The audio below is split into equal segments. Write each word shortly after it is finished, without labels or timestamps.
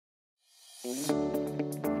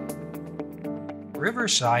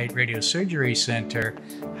Riverside Radiosurgery Center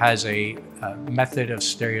has a method of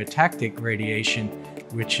stereotactic radiation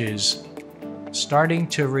which is starting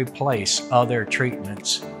to replace other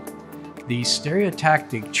treatments. The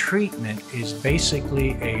stereotactic treatment is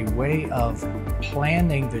basically a way of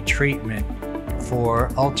planning the treatment for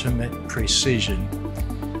ultimate precision.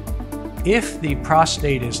 If the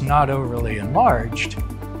prostate is not overly enlarged,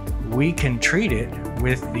 we can treat it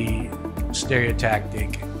with the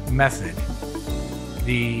stereotactic method.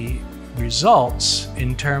 The results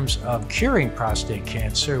in terms of curing prostate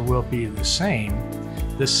cancer will be the same.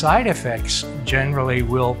 The side effects generally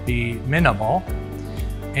will be minimal,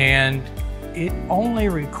 and it only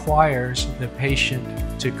requires the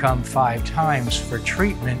patient to come 5 times for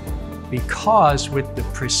treatment, because with the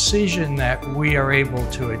precision that we are able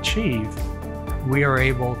to achieve, we are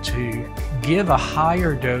able to give a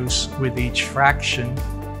higher dose with each fraction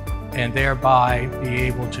and thereby be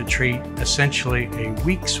able to treat essentially a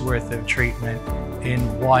week's worth of treatment in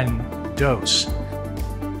 1 dose.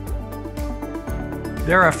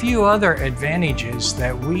 There are a few other advantages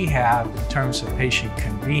that we have in terms of patient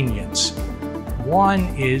convenience. One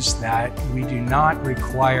is that we do not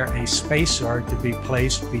require a SpaceOAR to be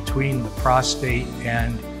placed between the prostate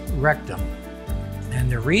and rectum. And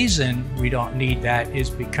the reason we don't need that is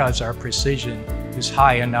because our precision is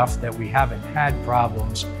high enough that we haven't had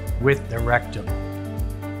problems with the rectum.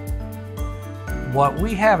 What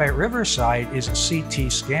we have at Riverside is a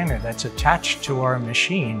CT scanner that's attached to our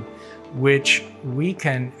machine, which we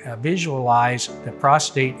can visualize the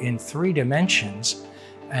prostate in 3 dimensions,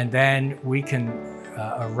 and then we can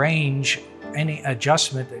arrange any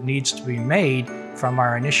adjustment that needs to be made from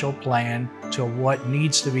our initial plan to what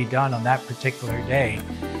needs to be done on that particular day.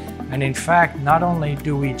 And in fact, not only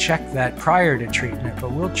do we check that prior to treatment,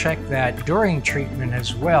 but we'll check that during treatment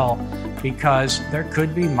as well, because there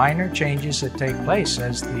could be minor changes that take place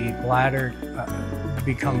as the bladder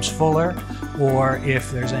becomes fuller, or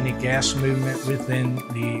if there's any gas movement within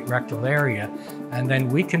the rectal area. And then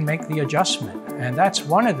we can make the adjustment. And that's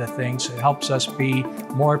one of the things that helps us be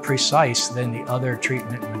more precise than the other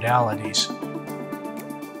treatment modalities.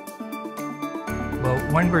 Well,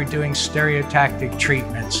 when we're doing stereotactic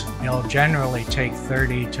treatments, they'll generally take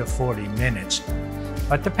 30 to 40 minutes.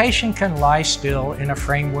 But the patient can lie still in a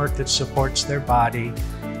framework that supports their body,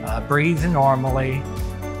 breathe normally.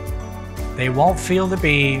 They won't feel the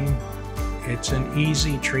beam. It's an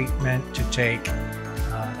easy treatment to take.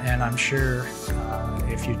 And I'm sure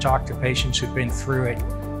if you talk to patients who've been through it,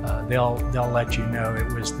 they'll let you know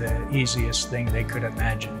it was the easiest thing they could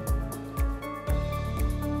imagine.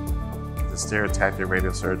 The stereotactic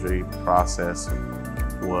radiosurgery process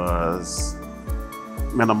was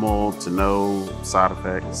minimal to no side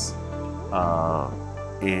effects,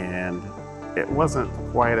 and it wasn't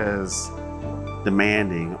quite as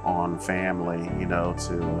demanding on family,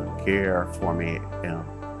 to care for me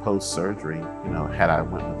post-surgery, had I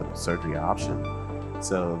went with the surgery option.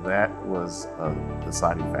 So that was a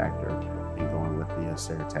deciding factor in going with the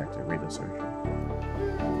stereotactic radiosurgery.